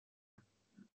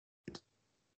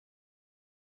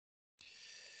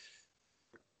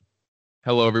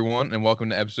Hello, everyone, and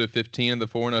welcome to episode 15 of the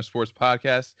 4-0 Sports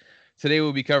Podcast. Today,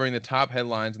 we'll be covering the top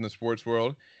headlines in the sports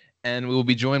world, and we will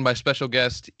be joined by special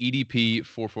guest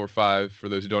EDP445. For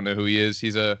those who don't know who he is,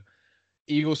 he's a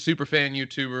Eagles Superfan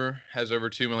YouTuber, has over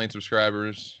 2 million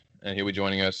subscribers, and he'll be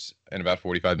joining us in about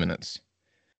 45 minutes.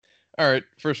 All right,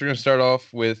 first, we're going to start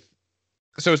off with.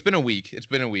 So, it's been a week.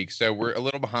 So, we're a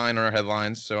little behind on our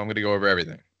headlines, so I'm going to go over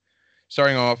everything.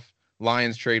 Starting off,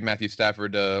 Lions trade Matthew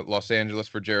Stafford to Los Angeles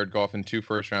for Jared Goff and 2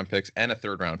 first-round picks and a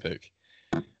third-round pick.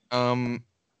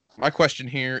 My question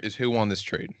here is, who won this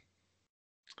trade?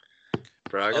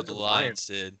 Bro, I got the Lions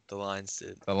did. The Lions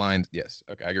did. The Lions, yes.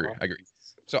 Okay, I agree.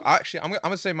 So actually, I'm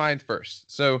gonna say mine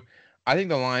first. So I think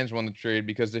the Lions won the trade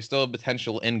because they still have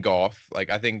potential in Goff.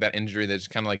 Like, I think that injury, they just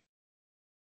kind of like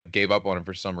gave up on him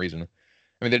for some reason. I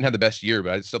mean, they didn't have the best year,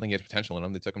 but I still think he has potential in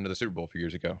him. They took him to the Super Bowl a few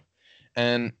years ago,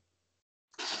 and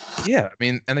yeah, I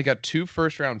mean, and they got 2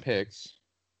 first-round picks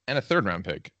and a third-round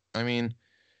pick. I mean,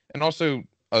 and also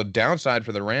a downside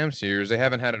for the Rams here is they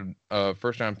haven't had a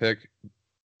first-round pick,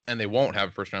 and they won't have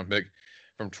a first-round pick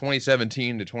from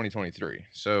 2017 to 2023.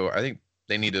 So I think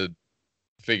they need to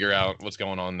figure out what's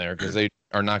going on there because they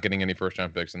are not getting any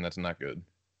first-round picks, and that's not good.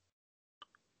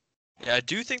 Yeah, I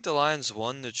do think the Lions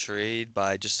won the trade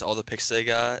by just all the picks they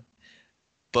got.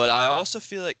 But I also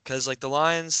feel like, because like the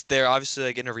Lions, they're obviously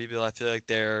like in a rebuild. I feel like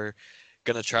they're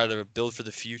gonna try to build for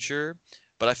the future.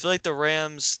 But I feel like the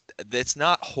Rams, it's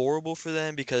not horrible for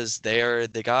them because they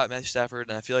got Matthew Stafford,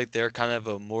 and I feel like they're kind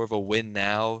of more of a win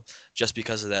now just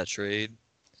because of that trade.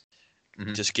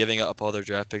 Mhm. Just giving up all their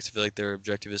draft picks. I feel like their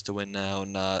objective is to win now,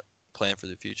 and not plan for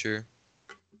the future.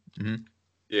 Mm-hmm.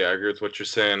 Yeah, I agree with what you're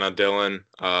saying, Dylan.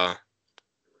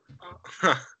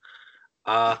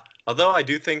 Although I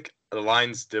do think the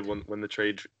Lions did win the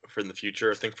trade for in the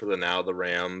future. I think for the now, the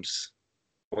Rams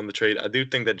won the trade. I do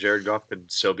think that Jared Goff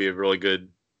could still be a really good.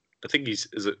 I think is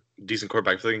a decent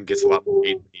quarterback. I think he gets a lot more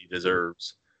hate than he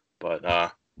deserves. But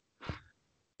I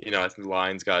think the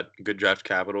Lions got good draft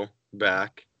capital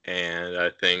back, and I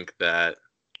think that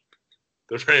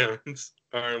the Rams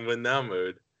are in win now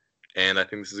mode. And I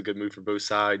think this is a good move for both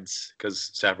sides because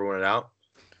Stafford wanted out.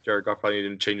 Jared Goff probably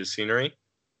didn't change the scenery.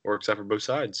 Works out for both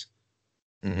sides.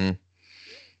 Mm-hmm.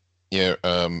 Yeah,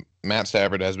 Matt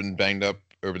Stafford has been banged up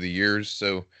over the years,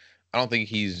 so I don't think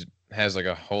has like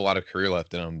a whole lot of career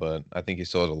left in him, but I think he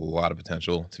still has a lot of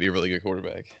potential to be a really good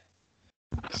quarterback.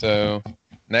 So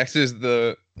next is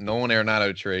the Nolan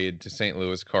Arenado trade to St.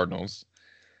 Louis Cardinals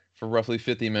for roughly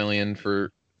 $50 million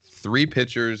for 3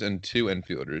 pitchers and 2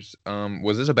 infielders.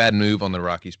 Was this a bad move on the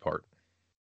Rockies' part?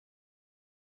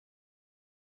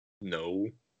 No.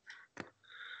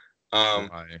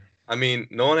 Why? I mean,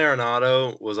 Nolan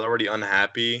Arenado was already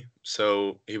unhappy,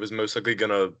 so he was most likely going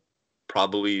to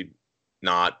probably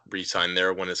not re-sign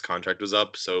there when his contract was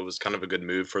up. So it was kind of a good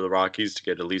move for the Rockies to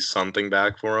get at least something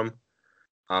back for him.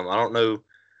 I don't know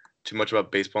too much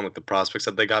about baseball and like the prospects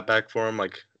that they got back for him,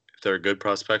 like if they're good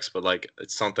prospects, but like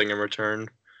it's something in return.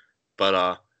 But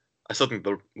I still think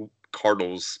the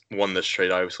Cardinals won this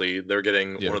trade. Obviously, they're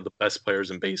getting one of the best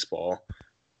players in baseball,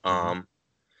 and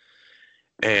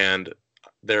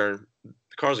the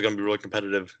Cardinals are going to be really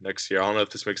competitive next year. I don't know if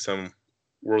this makes them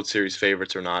World Series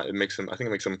favorites or not. I think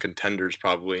it makes them contenders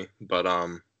probably, but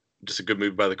just a good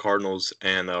move by the Cardinals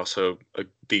and also a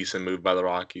decent move by the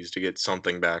Rockies to get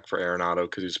something back for Arenado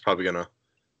because he's probably going to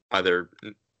either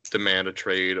demand a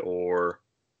trade or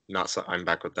not sign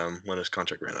back with them when his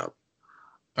contract ran up.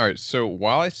 All right, so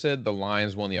while I said the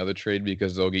Lions won the other trade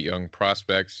because they'll get young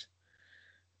prospects,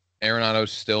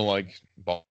 Arenado's still like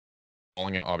balling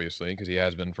it, obviously, because he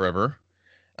has been forever.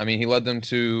 I mean, he led them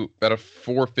to about a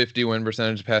 450 win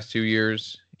percentage the past 2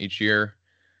 years each year.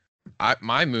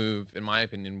 My move, in my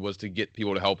opinion, was to get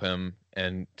people to help him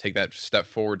and take that step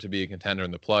forward to be a contender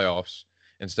in the playoffs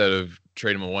instead of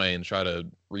trade him away and try to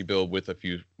rebuild with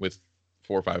 4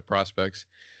 or 5 prospects.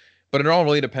 But it all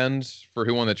really depends for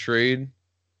who won the trade,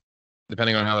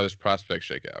 depending on how those prospects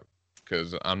shake out.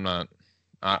 Because I'm not,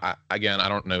 I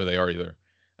don't know who they are either.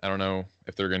 I don't know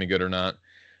if they're going to good or not.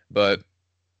 But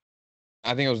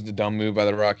I think it was the dumb move by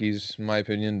the Rockies, in my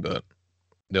opinion. But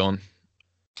Dylan,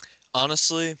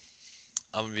 Honestly,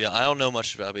 I don't know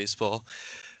much about baseball,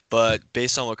 but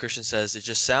based on what Christian says, it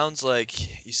just sounds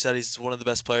like you said he's one of the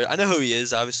best players. I know who he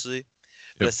is, obviously,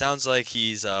 but It sounds like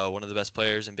he's one of the best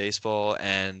players in baseball,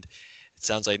 and it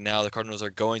sounds like now the Cardinals are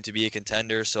going to be a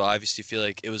contender. So I obviously feel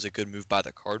like it was a good move by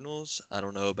the Cardinals. I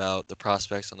don't know about the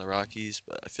prospects on the Rockies,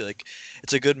 but I feel like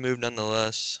it's a good move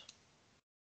nonetheless.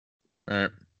 All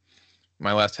right.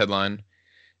 My last headline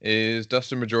is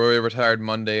Dustin Pedroia retired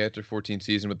Monday after 14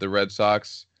 season with the Red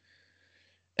Sox.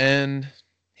 And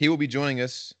he will be joining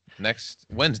us next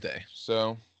Wednesday.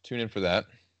 So tune in for that.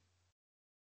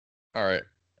 All right.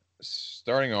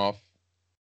 Starting off.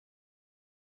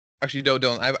 Actually,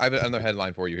 Dylan, I have another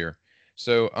headline for you here.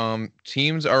 So,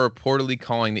 teams are reportedly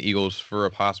calling the Eagles for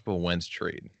a possible Wentz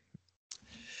trade.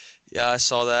 Yeah, I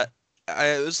saw that.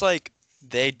 It was like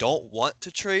they don't want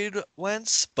to trade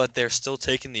Wentz, but they're still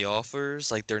taking the offers.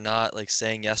 Like they're not like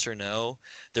saying yes or no.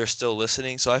 They're still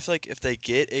listening. So I feel like if they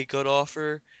get a good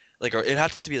offer, like or it'd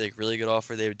have to be like really good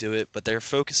offer, they would do it. But they're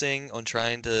focusing on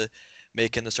trying to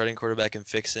make him the starting quarterback and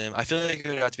fix him. I feel like it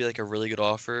would have to be like a really good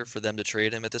offer for them to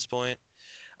trade him at this point.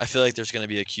 I feel like there's going to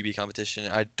be a QB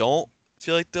competition. I don't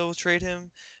feel like they'll trade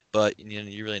him, but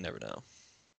you really never know.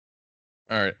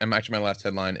 All right. And actually, my last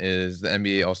headline is the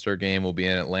NBA All-Star Game will be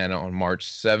in Atlanta on March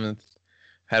 7th.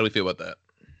 How do we feel about that?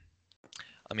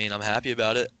 I mean, I'm happy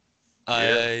about it. Yeah.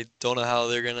 I don't know how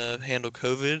they're gonna handle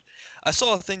COVID. I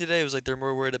saw a thing today. It was like they're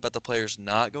more worried about the players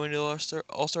not going to the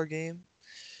All-Star game,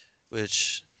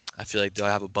 which I feel like they'll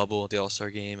have a bubble at the All-Star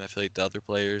game. I feel like the other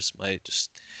players might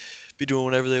just be doing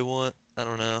whatever they want. I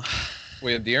don't know.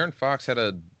 Wait, De'Aaron Fox had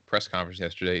a press conference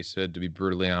yesterday. He said, to be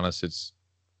brutally honest, it's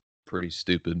pretty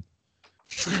stupid.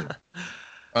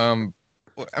 Well,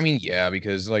 I mean, yeah,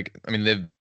 because they've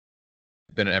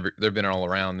been all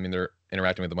around. I mean, they're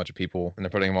interacting with a bunch of people and they're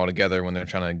putting them all together when they're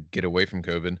trying to get away from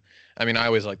COVID. I mean, I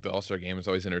always like the All-Star game. It's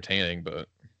always entertaining, but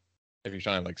if you're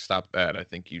trying to like stop that, I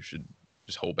think you should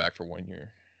just hold back for 1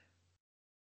 year.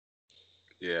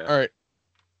 Yeah. All right.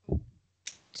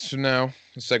 So now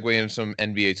let's segue into some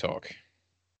NBA talk.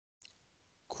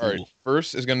 Cool. All right.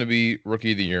 First is going to be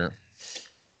Rookie of the Year.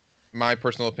 My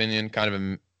personal opinion, kind of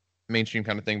a mainstream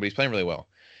kind of thing, but he's playing really well.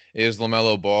 Is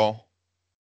LaMelo Ball.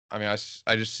 I mean,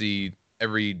 I just see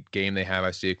every game they have,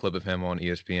 I see a clip of him on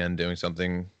ESPN doing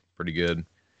something pretty good.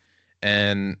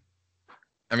 And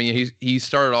I mean, he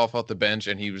started off the bench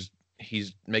and he's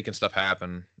making stuff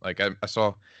happen. Like I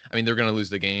saw, I mean, they're going to lose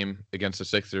the game against the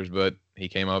Sixers, but he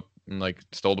came up and like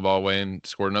stole the ball away and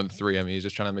scored another three. I mean, he's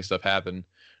just trying to make stuff happen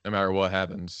no matter what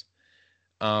happens.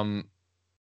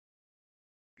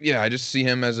 Yeah, I just see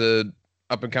him as a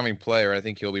up and coming player. I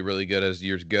think he'll be really good as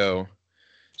years go.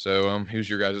 So, who's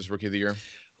your guys' Rookie of the Year?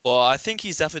 Well, I think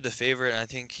he's definitely the favorite, and I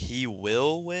think he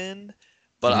will win.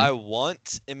 But Mhm. I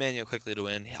want Emmanuel quickly to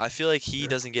win. I feel like he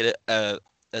doesn't get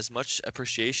as much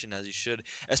appreciation as he should,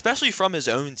 especially from his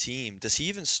own team. Does he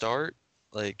even start?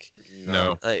 Like,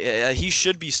 No. he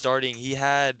should be starting.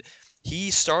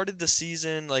 He started the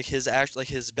season like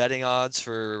his betting odds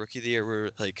for Rookie of the Year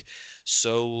were like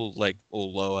so like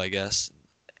low, I guess.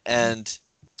 And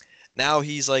now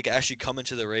he's like actually coming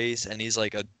to the race and he's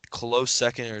like a close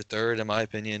second or third in my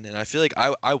opinion. And I feel like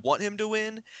I want him to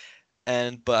win,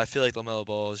 but I feel like LaMelo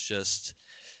Ball is just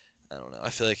I don't know. I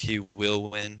feel like he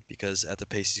will win because at the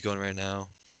pace he's going right now.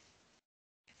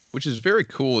 Which is very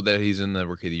cool that he's in the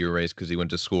Rookie of the Year race because he went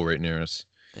to school right near us,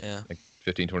 Yeah. like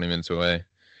 15, 20 minutes away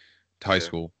to high Yeah.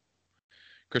 school.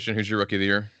 Christian, who's your Rookie of the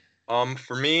Year?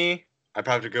 For me, I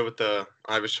probably have to go with the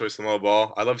Irish choice, LaMelo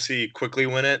Ball. I'd love to see quickly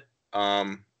win it.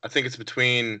 I think it's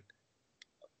between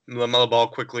LaMelo Ball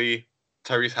quickly,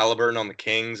 Tyrese Halliburton on the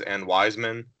Kings, and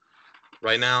Wiseman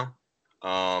right now.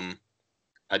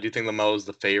 I do think LaMelo is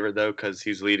the favorite though because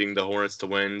he's leading the Hornets to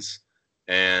wins,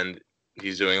 and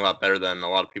he's doing a lot better than a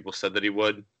lot of people said that he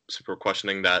would. Super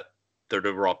questioning that third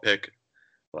overall pick,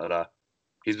 but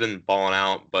he's been balling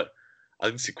out. But I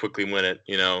think he quickly win it,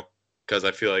 because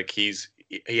I feel like he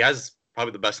has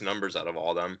probably the best numbers out of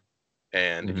all of them,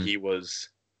 and Mhm. he was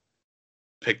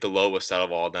picked the lowest out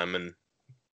of all of them, and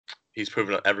he's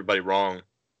proven everybody wrong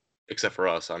except for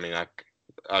us. I mean,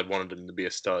 I wanted him to be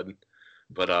a stud,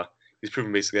 but he's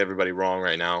proven basically everybody wrong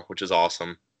right now, which is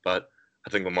awesome. But I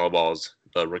think LaMelo Ball is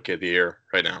the Rookie of the Year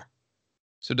right now.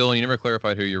 So, Dylan, you never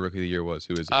clarified who your Rookie of the Year was.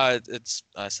 Who is it?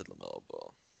 I said LaMelo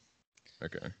Ball.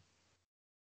 Okay.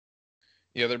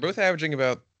 Yeah, they're both averaging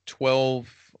about 12,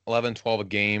 11, 12 a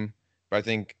game, but I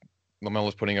think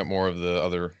LaMelo's putting up more of the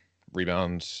other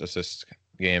rebounds, assists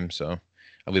game, so I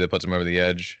believe that puts him over the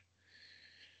edge.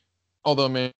 Although,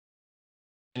 man,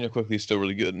 quickly is still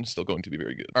really good and still going to be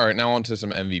very good. All right, now on to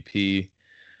some MVP.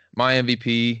 My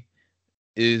MVP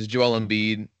is Joel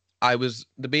Embiid. I was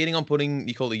debating on putting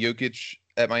Nikola Jokic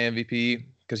at my MVP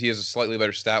because he has a slightly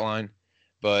better stat line,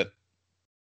 but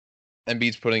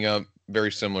Embiid's putting up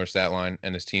very similar stat line,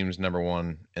 and his team's number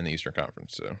one in the Eastern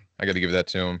Conference. So I got to give that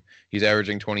to him. He's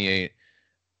averaging 28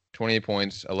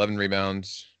 points, 11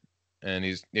 rebounds, and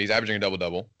he's averaging a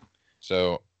double-double.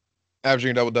 So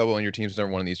averaging a double-double and your team's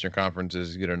number one in the Eastern Conference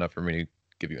is good enough for me to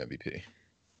give you MVP.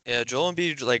 Yeah, Joel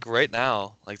Embiid, like right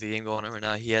now, like the game going on right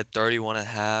now, he had 31 and a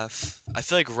half. I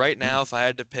feel like right now, if I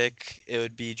had to pick, it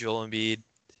would be Joel Embiid.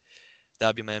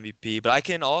 That'd be my MVP. But I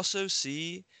can also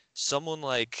see someone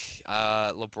like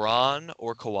LeBron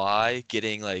or Kawhi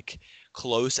getting like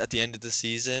close at the end of the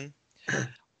season.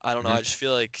 I don't know. Mhm. I just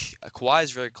feel like Kawhi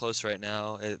is very close right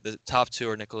now. The top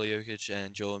two are Nikola Jokic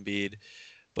and Joel Embiid.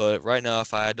 But right now,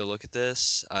 if I had to look at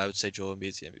this, I would say Joel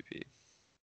Embiid's the MVP.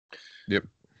 Yep.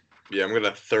 Yeah, I'm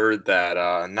gonna third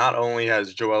that. Not only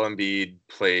has Joel Embiid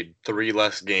played 3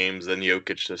 less games than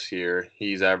Jokic this year,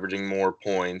 he's averaging more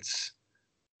points.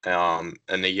 And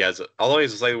he has, although he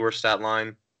has a slightly worse stat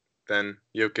line than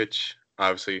Jokic,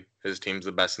 obviously his team's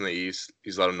the best in the East.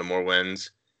 He's led him to more wins,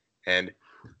 and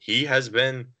he has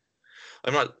been.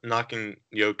 I'm not knocking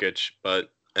Jokic,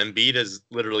 but Embiid is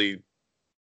literally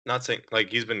not saying like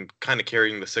he's been kind of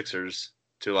carrying the Sixers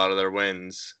to a lot of their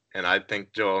wins, and I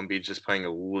think Joel Embiid's just playing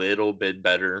a little bit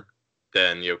better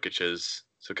than Jokic is.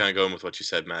 So kind of going with what you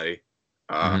said, Matty.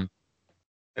 Mhm.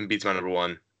 Embiid's my number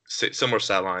one. Similar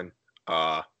stat line,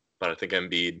 but I think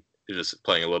Embiid is just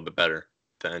playing a little bit better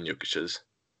than Jokic is.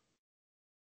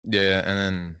 Yeah, and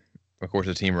then of course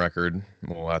the team record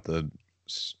will have to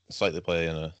slightly play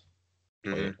an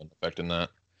effect in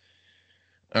that.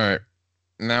 All right,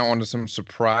 now on to some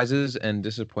surprises and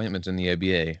disappointments in the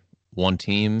ABA. One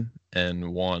team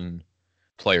and one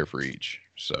player for each.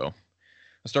 So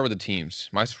let's start with the teams.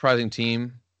 My surprising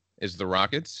team is the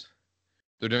Rockets.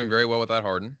 They're doing very well without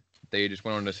Harden. They just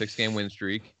went on a 6-game win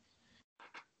streak,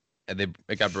 and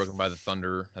it got broken by the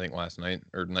Thunder, I think last night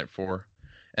or the night before.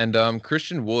 And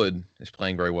Christian Wood is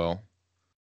playing very well.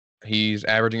 He's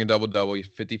averaging a double-double. He's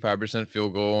 55%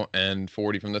 field goal and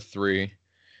 40 from the three.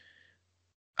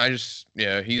 He's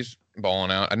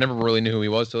balling out. I never really knew who he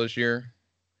was till this year,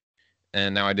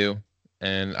 and now I do.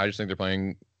 And I just think they're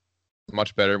playing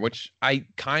much better, which I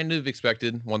kind of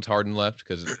expected once Harden left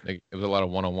because it was a lot of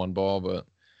one-on-one ball, but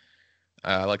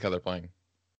I like how they're playing.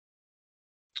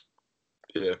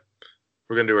 Yeah.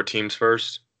 We're going to do our teams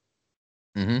first.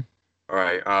 Mm-hmm. All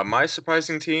right. My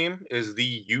surprising team is the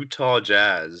Utah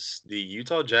Jazz. The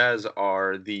Utah Jazz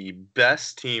are the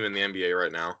best team in the NBA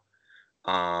right now.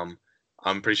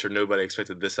 I'm pretty sure nobody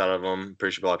expected this out of them.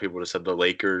 Pretty sure a lot of people would have said the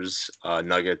Lakers,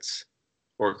 Nuggets,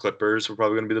 or Clippers were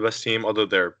probably going to be the best team, although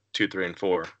they're 2, 3, and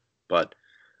 4. But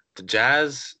the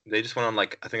Jazz, they just went on I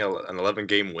think an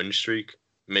 11-game win streak.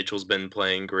 Mitchell's been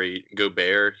playing great.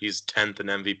 Gobert, he's 10th in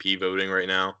MVP voting right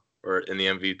now, or in the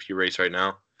MVP race right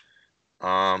now.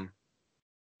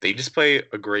 They just play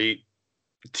a great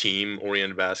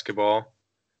team-oriented basketball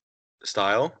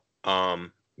style.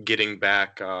 Getting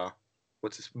back,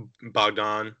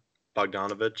 Bogdanovich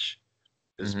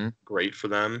is great for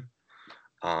them.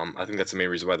 I think that's the main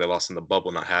reason why they lost in the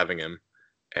bubble, not having him.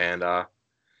 And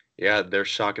they're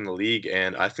shocking the league,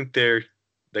 and I think they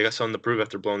got something to prove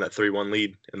after blowing that 3-1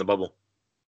 lead in the bubble.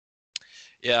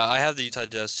 Yeah, I have the Utah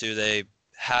Jazz too. They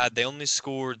only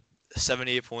scored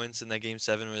 78 points in that game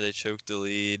 7 where they choked the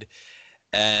lead.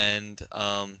 And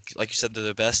like you said, they're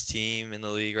the best team in the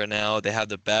league right now. They have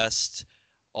the best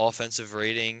offensive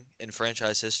rating in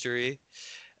franchise history.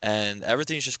 And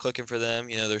everything's just clicking for them.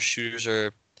 You know, their shooters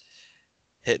are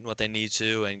hitting what they need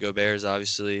to. And Gobert's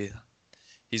obviously,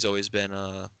 he's always been,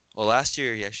 last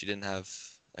year he actually didn't have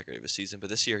that great of a season. But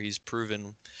this year he's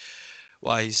proven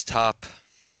why he's top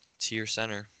tier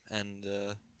center. And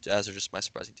Jazz are just my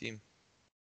surprising team.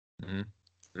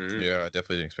 Mm-hmm. Yeah, I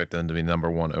definitely didn't expect them to be number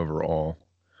one overall.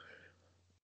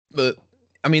 But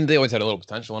I mean, they always had a little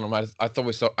potential in them. I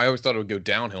always thought it would go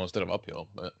downhill instead of uphill.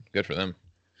 But good for them.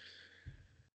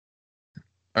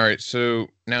 All right, so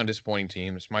now disappointing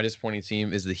teams. My disappointing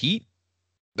team is the Heat.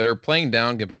 They're playing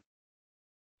down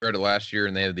compared to last year,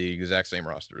 and they have the exact same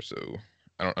roster. So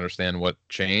I don't understand what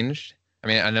changed. I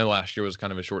mean, I know last year was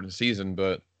kind of a shortened season,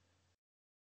 but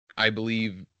I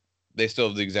believe they still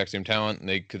have the exact same talent, and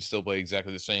they could still play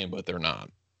exactly the same, but they're not.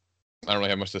 I don't really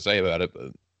have much to say about it,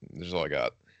 but this is all I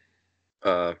got.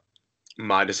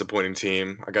 My disappointing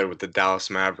team, I got it with the Dallas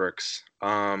Mavericks.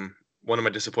 One of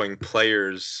my disappointing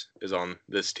players is on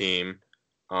this team.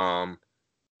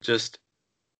 Just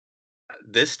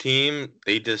this team,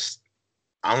 I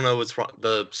don't know what's wrong.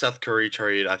 The Seth Curry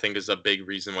trade, I think, is a big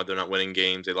reason why they're not winning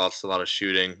games. They lost a lot of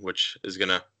shooting, which is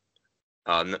gonna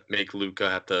make Luka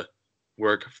have to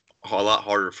work a lot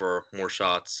harder for more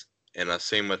shots. And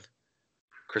same with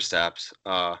Kristaps.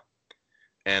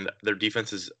 And their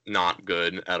defense is not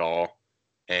good at all.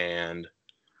 And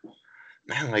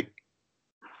man,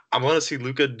 I want to see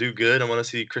Luka do good. I want to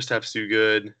see Kristaps do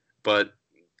good. But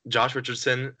Josh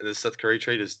Richardson, the Seth Curry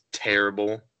trade is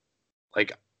terrible.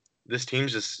 This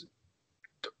team's just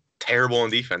terrible on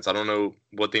defense. I don't know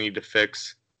what they need to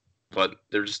fix, but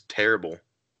they're just terrible.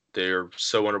 They're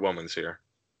so underwhelming this year.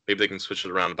 Maybe they can switch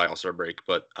it around by All-Star break,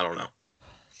 but I don't know.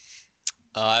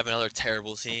 I have another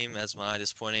terrible team as my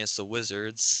disappointing. It's the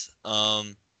Wizards.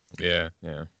 Yeah.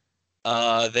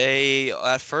 They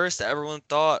at first everyone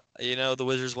thought the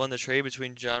Wizards won the trade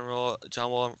between John Wall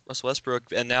and Russell Westbrook,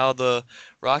 and now the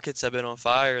Rockets have been on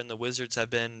fire and the Wizards have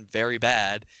been very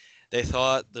bad. They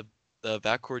thought the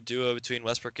backcourt duo between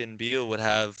Westbrook and Beal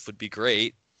would be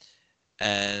great,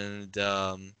 and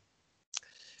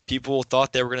people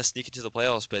thought they were going to sneak into the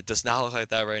playoffs, but it does not look like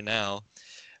that right now.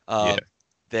 Yeah.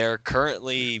 They're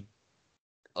currently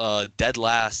dead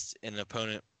last in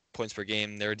opponent points per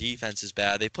game. Their defense is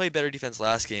bad. They played better defense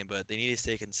last game, but they need to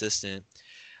stay consistent.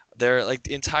 Their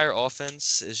the entire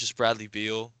offense is just Bradley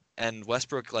Beal, and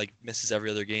Westbrook misses every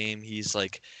other game. He's a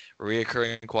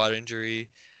reoccurring quad injury,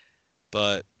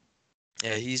 but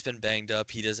yeah, he's been banged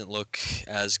up. He doesn't look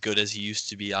as good as he used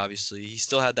to be. Obviously, he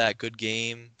still had that good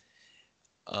game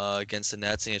against the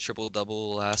Nets in a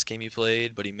triple-double last game he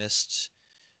played, but he missed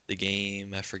the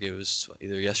game. I forget, it was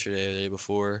either yesterday or the day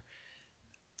before.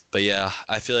 But yeah,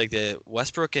 I feel like that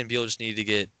Westbrook and Beal just need to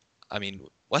get. I mean,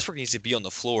 Westbrook needs to be on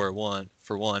the floor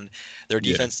for one. Their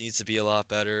Yeah. defense needs to be a lot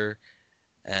better,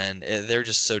 and they're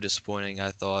just so disappointing.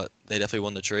 I thought they definitely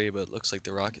won the trade, but it looks like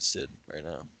the Rockets did right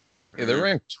now. Yeah, they're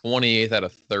ranked 28th out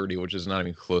of 30, which is not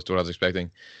even close to what I was expecting.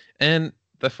 And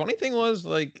the funny thing was,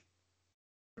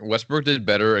 Westbrook did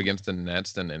better against the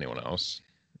Nets than anyone else.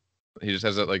 He just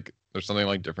has that, there's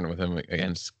something, different with him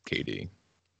against KD.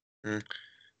 Mm.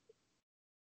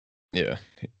 Yeah.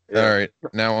 All right.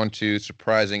 Now on to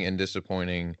surprising and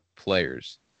disappointing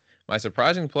players. My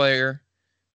surprising player,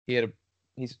 he's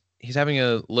having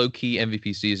a low-key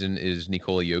MVP season, is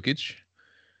Nikola Jokic.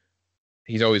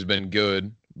 He's always been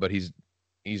good, but he's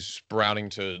sprouting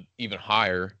to even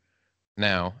higher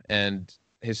now, and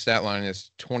his stat line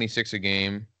is 26 points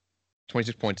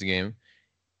a game,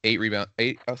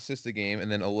 8 assists a game,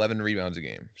 and then 11 rebounds a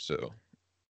game. So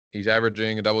he's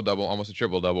averaging a double-double, almost a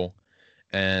triple-double,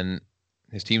 and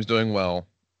his team's doing well.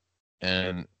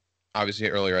 And obviously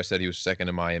earlier I said he was second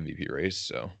in my MVP race,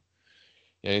 so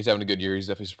yeah, he's having a good year. He's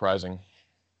definitely surprising.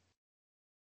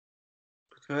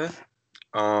 Okay.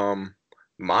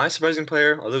 My surprising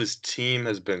player, although his team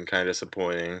has been kind of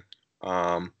disappointing,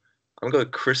 I'm gonna go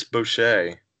with Chris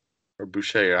Boucher, or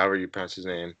Boucher, however you pronounce his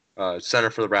name, center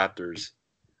for the Raptors.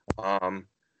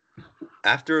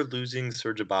 After losing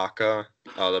Serge Ibaka,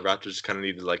 the Raptors kind of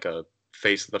needed a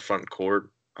face of the front court,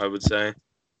 I would say.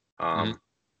 And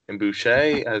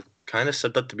Boucher has kind of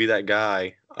stepped up to be that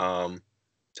guy.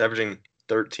 He's averaging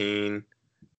 13,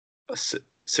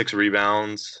 6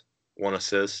 rebounds, 1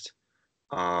 assist.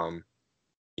 Not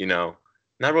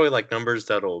really numbers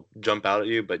that'll jump out at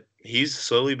you, but he's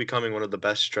slowly becoming one of the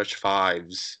best stretch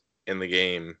fives in the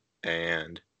game,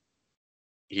 and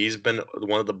he's been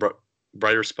one of the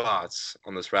brighter spots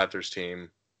on this Raptors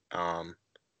team. And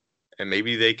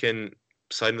maybe they can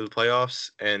slide into the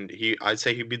playoffs, and I'd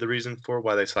say he'd be the reason for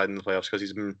why they slide into the playoffs, because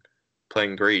he's been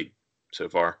playing great so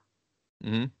far.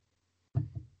 Mm-hmm.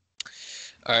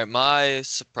 All right, my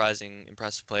surprising,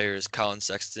 impressive player is Colin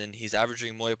Sexton. He's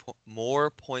averaging more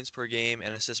points per game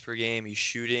and assists per game. He's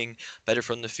shooting better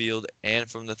from the field and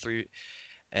from the three,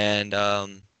 and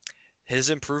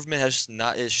his improvement has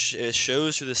not it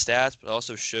shows through the stats, but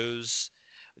also shows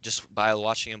just by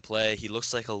watching him play. He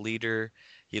looks like a leader.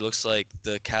 He looks like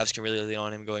the Cavs can really lean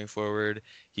on him going forward.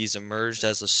 He's emerged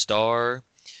as a star.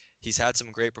 He's had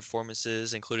some great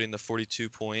performances, including the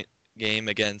 42-point game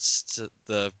against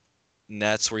the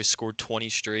Nets where he scored 20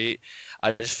 straight.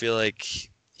 I just feel like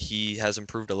he has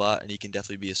improved a lot, and he can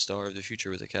definitely be a star of the future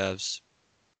with the Cavs.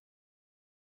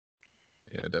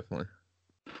 Yeah, definitely.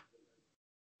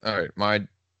 All right,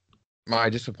 my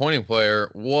disappointing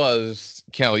player was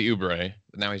Kelly Oubre.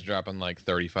 Now he's dropping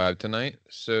 35 tonight.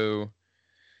 So,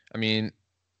 I mean,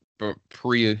 but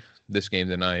pre this game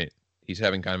tonight, he's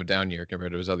having kind of a down year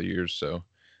compared to his other years. So,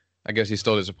 I guess he's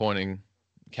still disappointing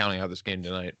counting out this game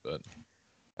tonight, but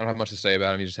I don't have much to say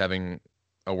about him. He's just having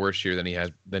a worse year than he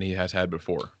has had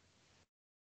before.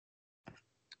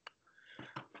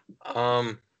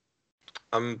 I'm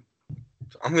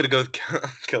gonna go with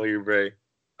Kelly Oubre.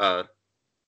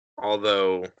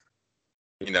 Although,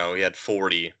 he had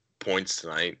 40 points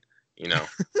tonight.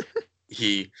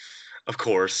 He, of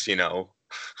course,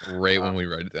 Right when we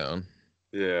write it down.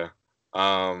 Yeah.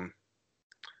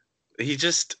 He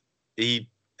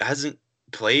hasn't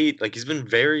played, he's been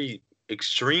very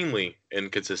extremely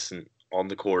inconsistent on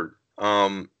the court.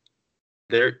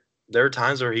 There are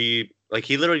times where he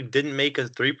literally didn't make a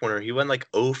 3-pointer. He went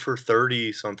 0 for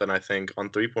 30 something, I think, on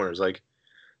 3-pointers.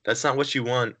 That's not what you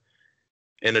want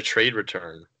in a trade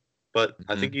return. But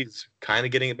I think he's kind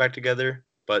of getting it back together.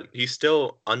 but he's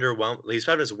still underwhelmed. He's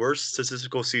had his worst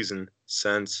statistical season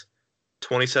since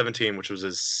 2017, which was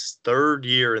his third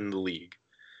year in the league,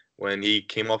 when he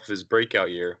came off of his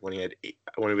breakout year when he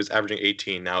was averaging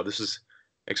 18. Now this is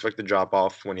expected drop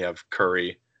off when you have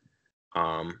Curry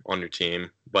on your team,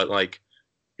 but like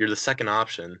you're the second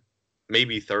option,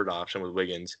 maybe third option with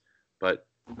Wiggins, but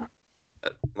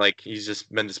like he's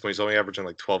just been disappointing. He's only averaging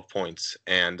like 12 points,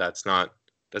 and that's not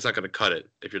going to cut it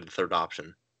if you're the third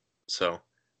option. So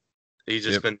he's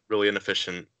just been really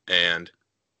inefficient and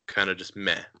kind of just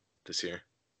meh this year.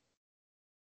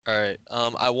 All right.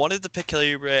 I wanted to pick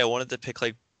Kelly Oubre. I wanted to pick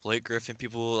like Blake Griffin,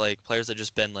 people like players that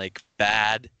just been like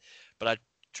bad, but I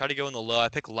tried to go in the low. I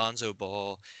picked Lonzo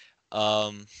Ball.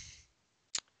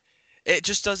 It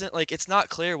just doesn't like it's not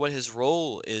clear what his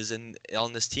role is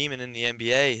on this team and in the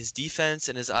NBA. His defense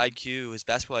and his IQ, his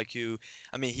basketball IQ.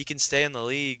 I mean, he can stay in the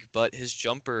league, but his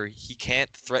jumper, he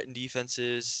can't threaten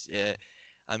defenses. Yeah,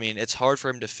 I mean, it's hard for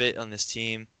him to fit on this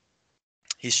team.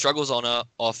 He struggles on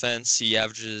offense. He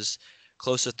averages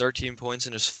close to 13 points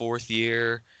in his fourth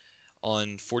year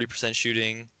on 40%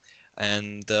 shooting.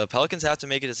 And the Pelicans have to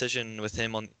make a decision with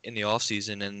him in the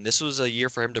offseason. And this was a year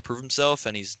for him to prove himself,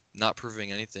 and he's not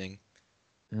proving anything.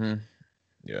 Mm-hmm.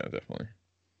 Yeah, definitely.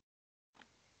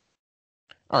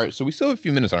 All right, so we still have a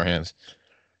few minutes on our hands.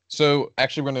 So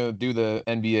actually, we're going to do the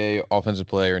NBA Offensive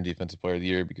Player and Defensive Player of the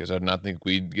Year because I did not think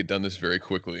we'd get done this very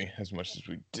quickly as much as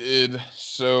we did.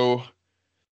 So,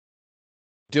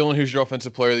 Dylan, who's your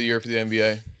Offensive Player of the Year for the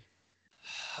NBA?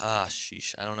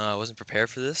 Sheesh. I don't know. I wasn't prepared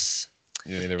for this.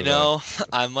 Yeah, neither You was know,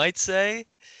 I might say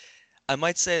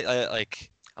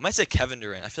Kevin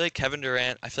Durant. I feel like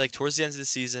towards the end of the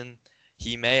season,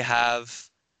 he may have.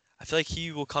 I feel like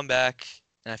he will come back,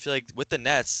 and I feel like with the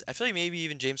Nets, I feel like maybe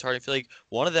even James Harden. I feel like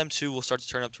one of them two will start to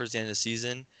turn up towards the end of the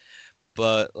season.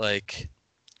 But like,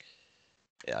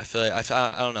 yeah, I feel like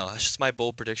I don't know. It's just my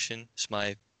bold prediction. It's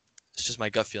just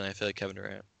my gut feeling. I feel like Kevin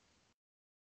Durant.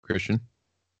 Christian?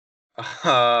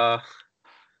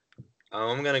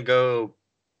 I'm gonna go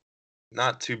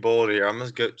not too bold here. I'm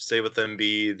gonna stay with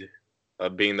Embiid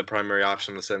being the primary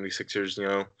option of the 76ers. You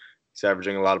know, he's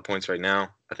averaging a lot of points right now.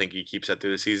 I think he keeps that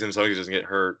through the season as long as he doesn't get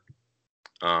hurt.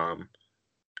 I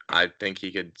think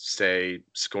he could stay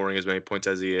scoring as many points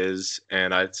as he is,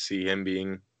 and I see him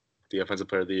being the Offensive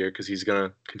Player of the Year because he's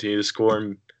gonna continue to score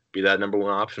and be that number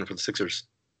one option for the Sixers.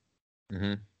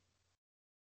 Mm-hmm.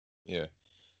 Yeah.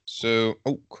 So,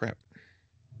 oh crap.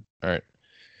 All right.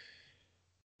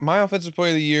 My Offensive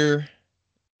Player of the Year.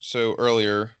 So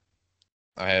earlier,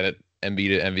 I had it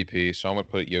Embiid at MVP, so I'm gonna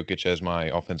put Jokic as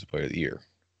my Offensive Player of the Year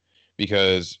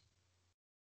because,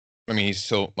 I mean, he's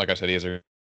still, like I said, he has a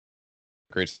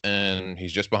great, and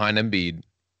he's just behind Embiid,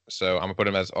 so I'm gonna put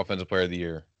him as Offensive Player of the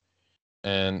Year,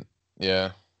 and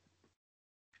yeah,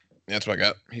 that's what I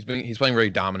got. He's playing very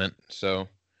dominant, so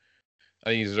I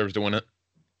think he deserves to win it.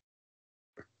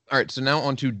 All right, so now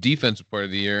on to Defensive Player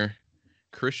of the Year.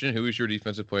 Christian, who is your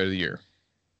Defensive Player of the Year?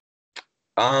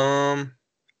 I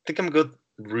think I'm good.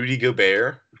 Rudy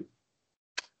Gobert.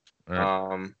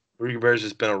 Right. Rudy Gobert's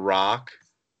just been a rock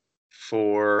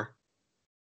for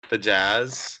the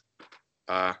Jazz.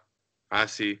 I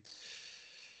see.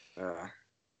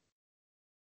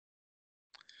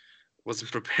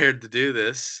 Wasn't prepared to do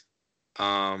this.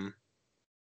 But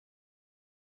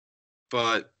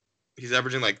he's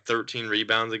averaging like 13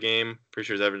 rebounds a game. Pretty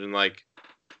sure he's averaging like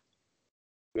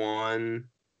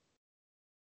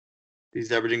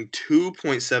He's averaging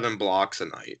 2.7 blocks a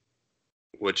night,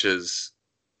 which is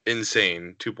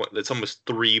insane. That's almost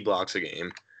 3 blocks a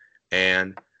game,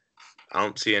 and I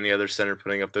don't see any other center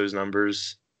putting up those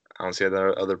numbers. I don't see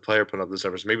other player putting up those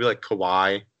numbers. Maybe like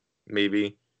Kawhi,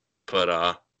 maybe, but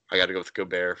I got to go with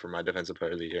Gobert for my Defensive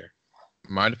Player of the Year.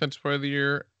 My Defensive Player of the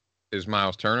Year is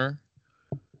Miles Turner.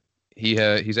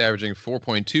 He's averaging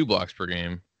 4.2 blocks per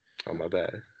game. Oh, my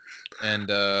bad. And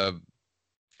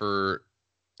for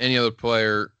any other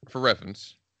player, for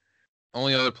reference,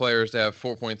 only other players to have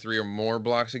 4.3 or more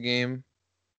blocks a game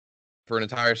for an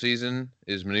entire season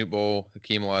is Manute Bol,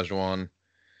 Hakeem Olajuwon,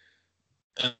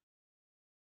 and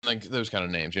like those kind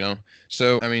of names, you know?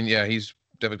 So, I mean, yeah, he's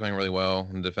definitely playing really well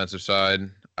on the defensive side.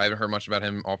 I haven't heard much about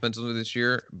him offensively this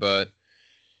year, but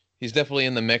he's definitely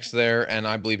in the mix there, and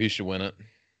I believe he should win it.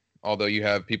 Although you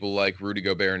have people like Rudy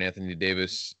Gobert and Anthony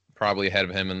Davis probably ahead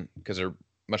of him because they're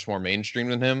much more mainstream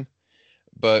than him.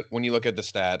 But when you look at the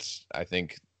stats, I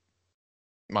think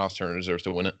Miles Turner deserves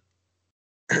to win it.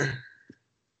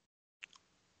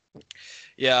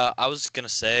 Yeah, I was gonna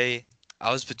say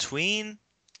I was between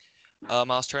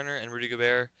Miles Turner and Rudy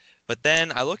Gobert, but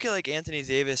then I look at like Anthony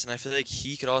Davis and I feel like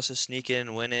he could also sneak in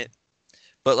and win it.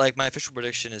 But like my official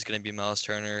prediction is going to be Miles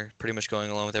Turner, pretty much going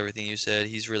along with everything you said.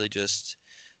 He's really just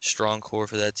strong core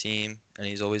for that team, and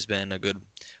he's always been a good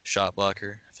shot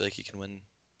blocker. I feel like he can win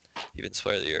Defensive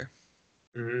Player of the Year.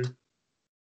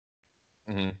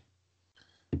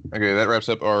 Okay, that wraps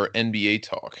up our NBA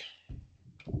talk.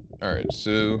 All right,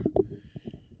 so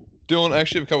Dylan, I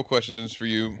actually have a couple questions for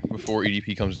you before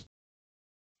EDP comes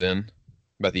in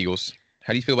about the Eagles.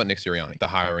 How do you feel about Nick Sirianni, the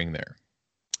hiring there?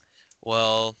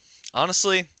 Well,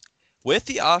 honestly, with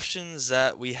the options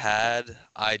that we had,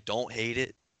 I don't hate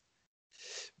it.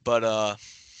 But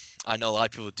I know a lot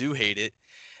of people do hate it.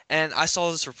 And I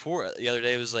saw this report the other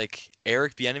day. It was like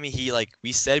Eric Bieniemy.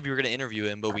 We said we were going to interview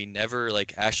him, but we never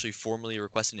actually formally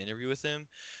requested an interview with him.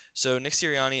 So Nick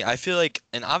Sirianni, I feel like,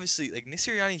 and obviously Nick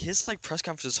Sirianni, his press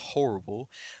conference is horrible,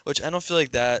 which I don't feel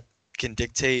like that can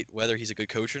dictate whether he's a good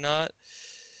coach or not.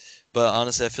 But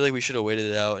honestly, I feel like we should have waited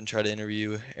it out and tried to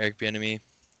interview Eric Bieniemy.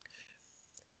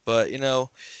 But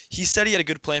he said he had a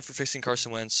good plan for fixing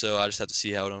Carson Wentz, so I just have to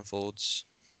see how it unfolds.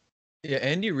 Yeah,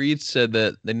 Andy Reid said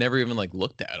that they never even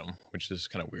looked at him, which is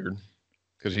kind of weird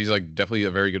because he's definitely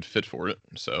a very good fit for it.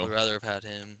 So I'd rather have had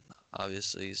him.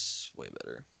 Obviously, he's way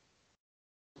better.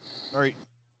 All right,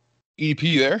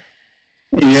 EDP there?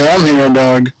 Yeah, I'm here,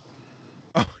 dog.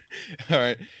 Oh, all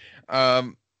right.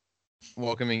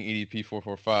 Welcoming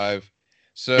EDP445.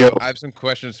 So Yo. I have some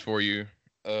questions for you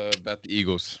about the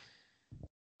Eagles.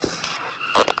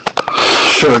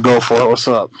 Sure, go for it. What's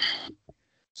up?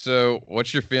 So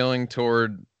what's your feeling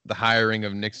toward the hiring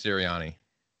of Nick Sirianni?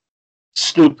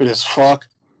 Stupid as fuck.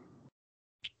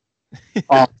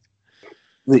 The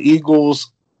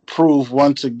Eagles prove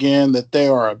once again that they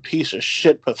are a piece of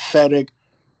shit, pathetic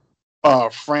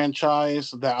franchise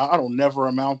that I don't never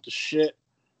amount to shit.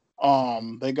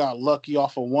 They got lucky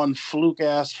off of one fluke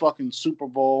ass fucking Super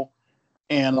Bowl,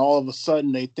 and all of a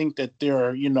sudden they think that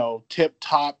they're tip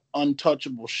top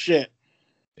untouchable shit.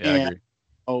 Yeah, I agree.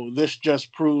 This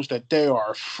just proves that they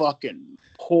are fucking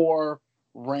poor,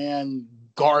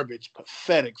 garbage,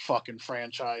 pathetic fucking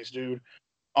franchise, dude.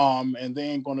 And they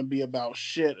ain't gonna be about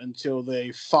shit until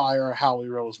they fire Howie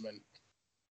Roseman.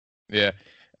 Yeah.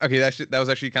 Okay, that was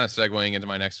actually kind of segueing into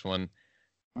my next one.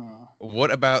 What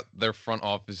about their front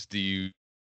office do you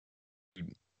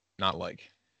not like?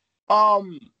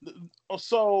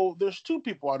 So there's two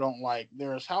people I don't like.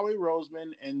 There's Howie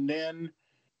Roseman, and then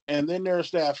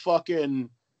there's that fucking,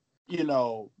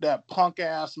 that punk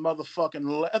ass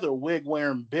motherfucking leather wig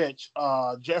wearing bitch,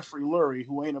 Jeffrey Lurie,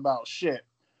 who ain't about shit.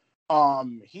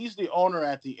 He's the owner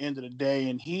at the end of the day,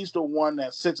 and he's the one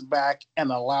that sits back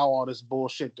and allow all this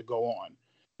bullshit to go on.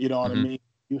 You know what I mean?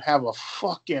 You have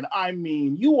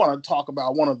you want to talk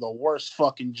about one of the worst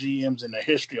fucking GMs in the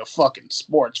history of fucking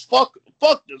sports. Fuck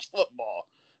this football.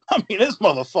 I mean, this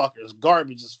motherfucker is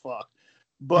garbage as fuck.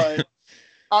 But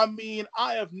I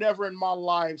have never in my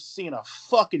life seen a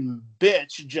fucking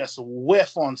bitch just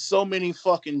whiff on so many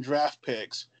fucking draft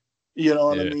picks. You know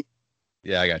what I mean?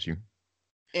 Yeah, I got you.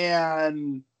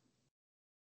 And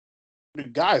the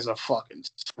guy's a fucking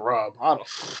scrub.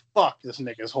 This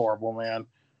nigga's horrible, man.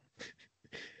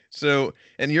 So,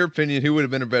 in your opinion, who would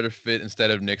have been a better fit instead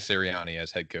of Nick Sirianni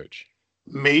as head coach?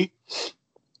 Me?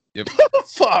 Yep.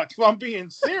 Fuck, if I'm being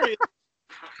serious.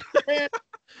 Man,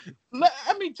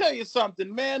 let me tell you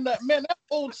something, man. That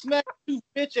old snack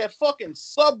bitch at fucking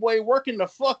Subway working the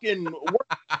fucking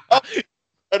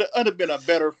would have been a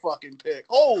better fucking pick.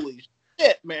 Holy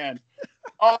shit, man.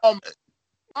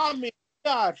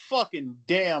 God fucking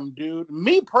damn, dude.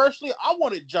 Me personally, I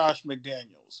wanted Josh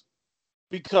McDaniels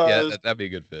because that'd be a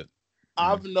good fit.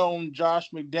 I've known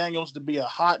Josh McDaniels to be a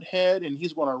hothead, and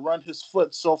he's going to run his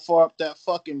foot so far up that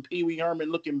fucking Pee Wee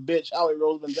Herman looking bitch Howie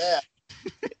Roseman's ass.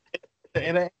 It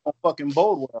ain't gonna fucking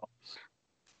bode well.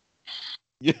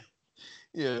 Yeah.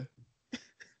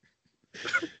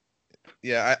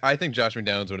 Yeah, I think Josh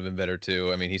McDaniels would have been better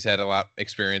too. I mean, he's had a lot of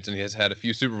experience and he has had a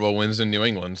few Super Bowl wins in New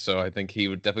England, so I think he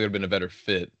would definitely have been a better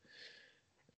fit.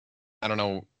 I don't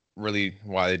know really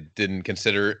why they didn't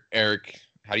consider Eric.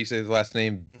 How do you say his last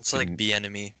name? It's like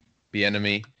Bieniemy.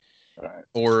 Bieniemy. Right.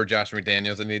 Or Josh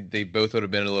McDaniels. I mean, they both would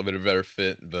have been a little bit of a better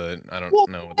fit, but I don't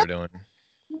know what they're doing.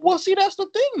 Well, see, that's the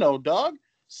thing, though, dog.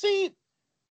 See,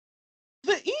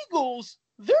 the Eagles,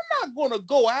 they're not going to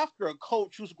go after a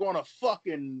coach who's going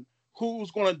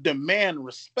to demand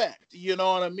respect. You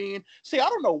know what I mean? See, I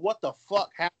don't know what the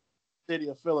fuck happened in the city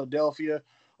of Philadelphia.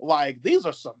 These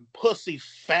are some pussy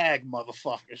fag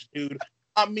motherfuckers, dude.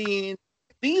 I mean,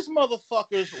 these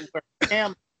motherfuckers were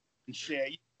damn and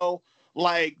shit,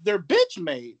 they're bitch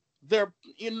made. they're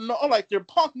like they're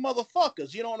punk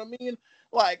motherfuckers. You know what I mean?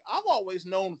 Like I've always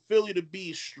known Philly to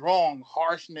be strong,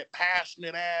 harsh, and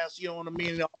passionate ass. You know what I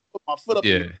mean? I'll put my foot up.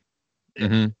 Yeah.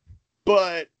 Mm-hmm.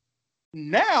 But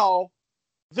now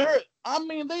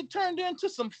they turned into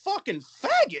some fucking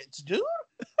faggots, dude.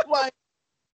 Like,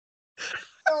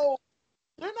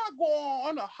 they're not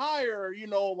going to hire,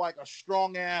 like a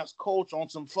strong ass coach on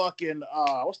some fucking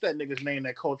what's that nigga's name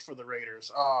that coach for the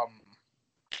Raiders?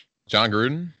 John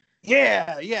Gruden?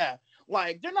 Yeah.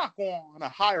 Like they're not going to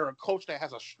hire a coach that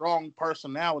has a strong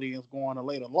personality and is going to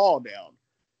lay the law down.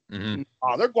 Mm-hmm.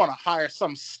 They're going to hire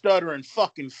some stuttering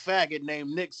fucking faggot named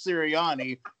Nick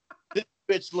Sirianni. This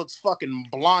bitch looks fucking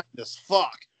blind as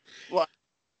fuck. Like,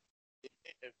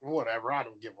 whatever. I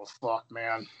don't give a fuck,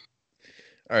 man.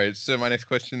 All right. So my next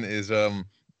question is,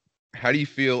 how do you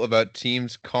feel about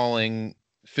teams calling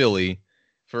Philly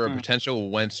for a potential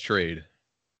Wentz trade?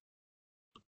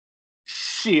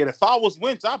 Shit, if I was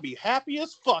Wentz, I'd be happy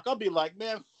as fuck. I'd be like,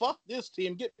 man, fuck this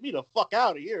team. Get me the fuck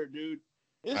out of here, dude.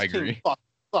 This team fucking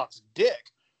sucks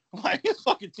dick. Like, this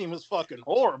fucking team is fucking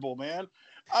horrible, man.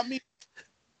 I mean,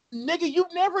 nigga, you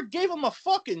never gave him a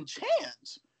fucking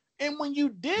chance. And when you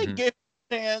did give him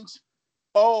a chance,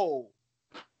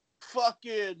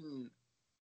 fucking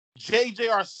J.J.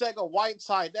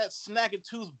 Arcega-Whiteside, that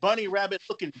snag-a-tooth bunny rabbit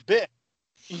looking bitch.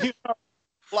 You know,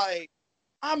 like,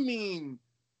 I mean,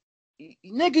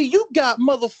 nigga, you got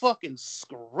motherfucking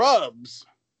scrubs.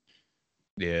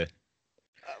 Yeah.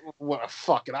 What a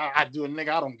fucking, I do it, nigga.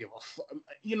 I don't give a fuck.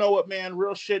 You know what, man?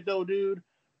 Real shit, though, dude.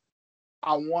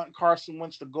 I want Carson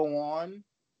Wentz to go on.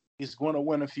 He's going to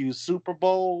win a few Super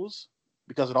Bowls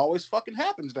because it always fucking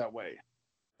happens that way.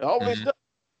 It always does.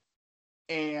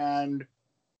 And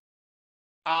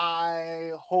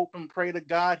I hope and pray to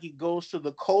God he goes to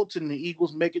the Colts and the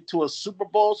Eagles make it to a Super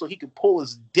Bowl so he can pull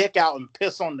his dick out and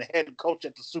piss on the head coach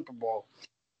at the Super Bowl.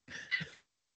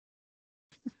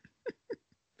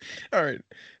 All right.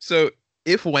 So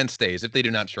if Wentz stays, if they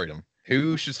do not trade him,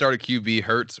 who should start a QB,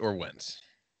 Hurts or Wentz?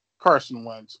 Carson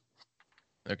Wentz.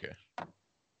 Okay.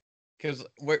 Because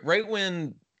right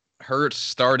when Hurts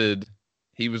started,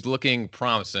 he was looking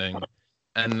promising,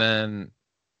 and then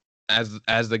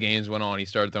as the games went on, he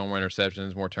started throwing more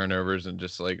interceptions, more turnovers, and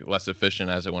just like less efficient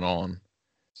as it went on.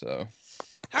 So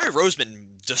Harry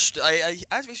Roseman just I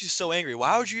makes me so angry.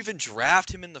 Why would you even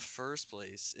draft him in the first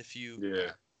place if you?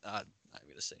 Yeah. I'm not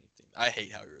gonna say anything. I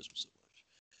hate Harry Roseman so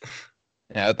much.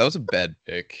 Yeah, that was a bad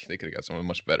pick. They could have got someone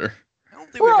much better. I don't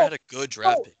think we ever had a good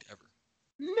draft pick ever.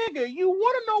 Nigga, you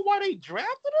want to know why they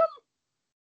drafted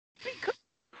him?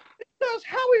 Because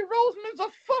Howie Roseman's a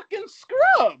fucking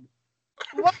scrub.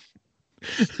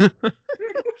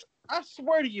 I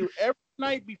swear to you, every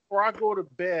night before I go to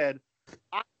bed,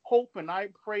 I hope and I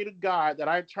pray to God that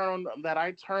I turn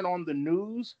on the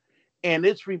news and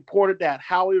it's reported that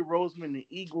Howie Roseman, the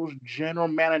Eagles general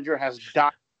manager, has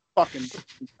died fucking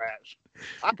crash.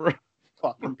 I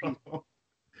fucking people.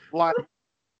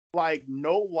 Like,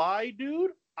 no lie,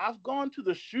 dude. I've gone to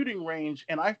the shooting range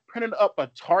and I've printed up a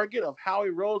target of Howie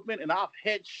Roseman and I've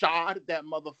headshot that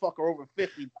motherfucker over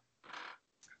 50.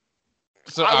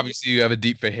 So obviously you have a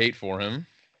deep hate for him.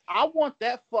 I want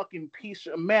that fucking piece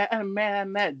of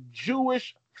man, that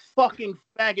Jewish fucking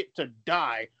faggot to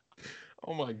die.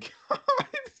 Oh my god.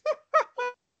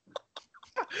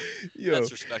 Yo.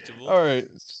 That's respectable. All right,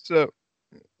 so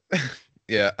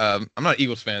yeah, I'm not an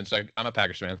Eagles fan, so I'm a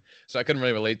Packers fan, so I couldn't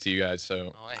really relate to you guys.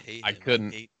 So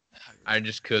I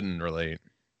just couldn't relate.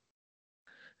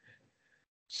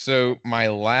 So my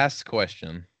last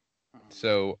question.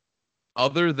 So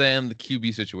other than the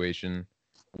QB situation,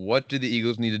 what do the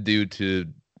Eagles need to do to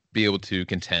be able to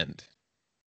contend?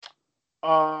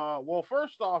 Well,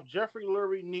 first off, Jeffrey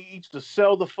Lurie needs to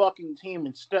sell the fucking team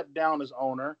and step down as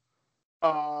owner.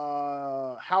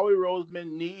 Howie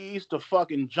Roseman needs to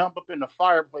fucking jump up in the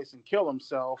fireplace and kill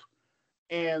himself.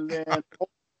 And then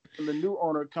when the new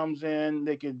owner comes in,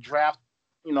 they can draft,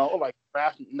 no,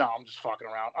 I'm just fucking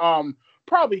around.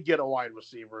 Probably get a wide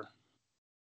receiver.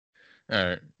 All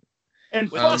right. And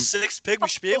with the sixth pick, we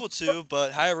should be able to,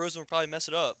 but Howie Roseman will probably mess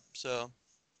it up. So,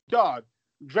 God,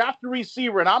 draft a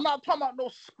receiver, and I'm not talking about no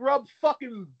scrub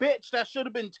fucking bitch that should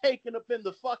have been taken up in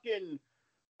the fucking.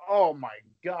 Oh my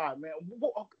god, man!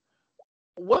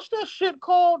 What's that shit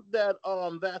called that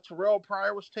that Terrell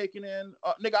Pryor was taken in?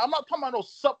 Nigga, I'm not talking about no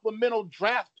supplemental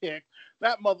draft pick.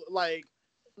 That mother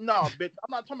no, bitch. I'm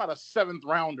not talking about a 7th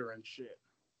rounder and shit.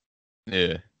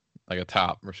 Yeah. Like a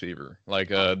top receiver, like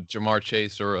Jamar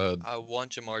Chase or a. I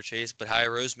want Jamar Chase, but Howie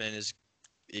Roseman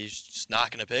he's just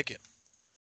not gonna pick him.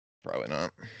 Probably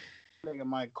not. Nigga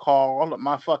might call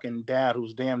my fucking dad,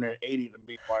 who's damn near 80, to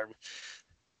be wide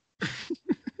receiver.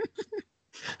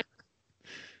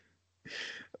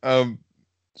 Um,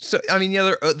 so I mean,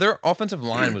 yeah, their offensive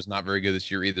line was not very good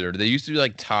this year either. They used to be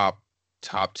like top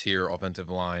tier offensive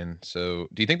line. So,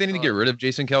 do you think they need to get rid of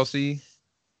Jason Kelsey,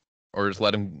 or just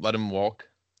let him walk?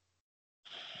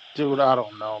 Dude, I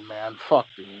don't know, man. Fuck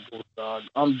the Eagles, dog.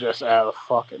 I'm just out of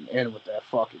fucking in with that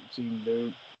fucking team,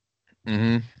 dude.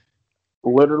 Mm-hmm.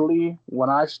 Literally, when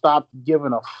I stopped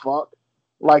giving a fuck,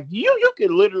 like you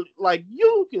could literally, like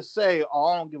you could say, "Oh,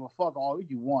 I don't give a fuck," all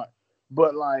you want,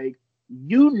 but like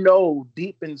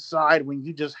deep inside when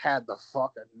you just had the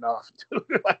fuck enough, dude.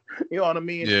 Like, you know what I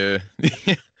mean? Yeah.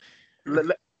 Let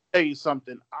me tell you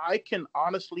something. I can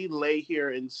honestly lay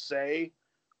here and say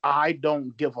I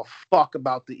don't give a fuck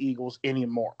about the Eagles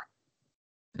anymore.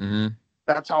 Mm-hmm.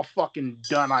 That's how fucking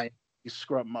done I am. These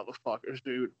scrub motherfuckers,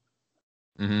 dude.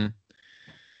 Mm-hmm.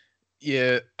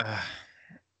 Yeah.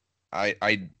 I'm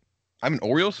an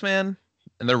Orioles fan,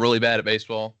 and they're really bad at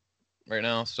baseball right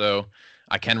now, so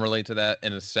I can relate to that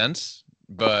in a sense.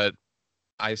 But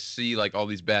I see like all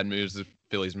these bad moves the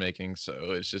Philly's making, so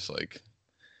it's just like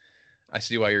I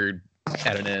see why you're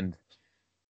at an end.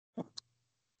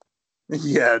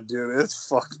 Yeah, dude, it's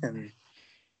fucking.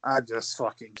 I just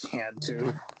fucking can't,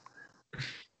 dude.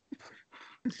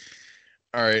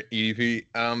 All right,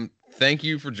 EDP. Thank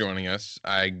you for joining us.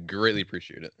 I greatly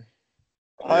appreciate it.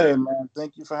 Hey, man,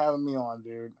 thank you for having me on,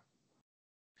 dude.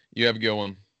 You have a good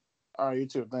one. All right, you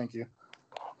too. Thank you.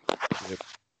 Yep.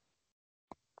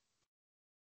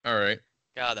 All right.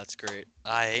 God, that's great.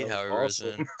 I hate That Howie was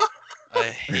Roseman. awesome. I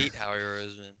hate Howie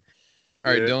Roseman.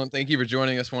 All right, Yeah. Dylan, thank you for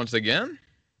joining us once again.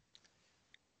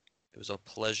 It was a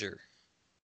pleasure.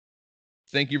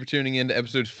 Thank you for tuning in to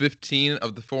episode 15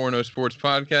 of the 4-0 Sports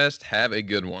Podcast. Have a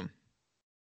good one.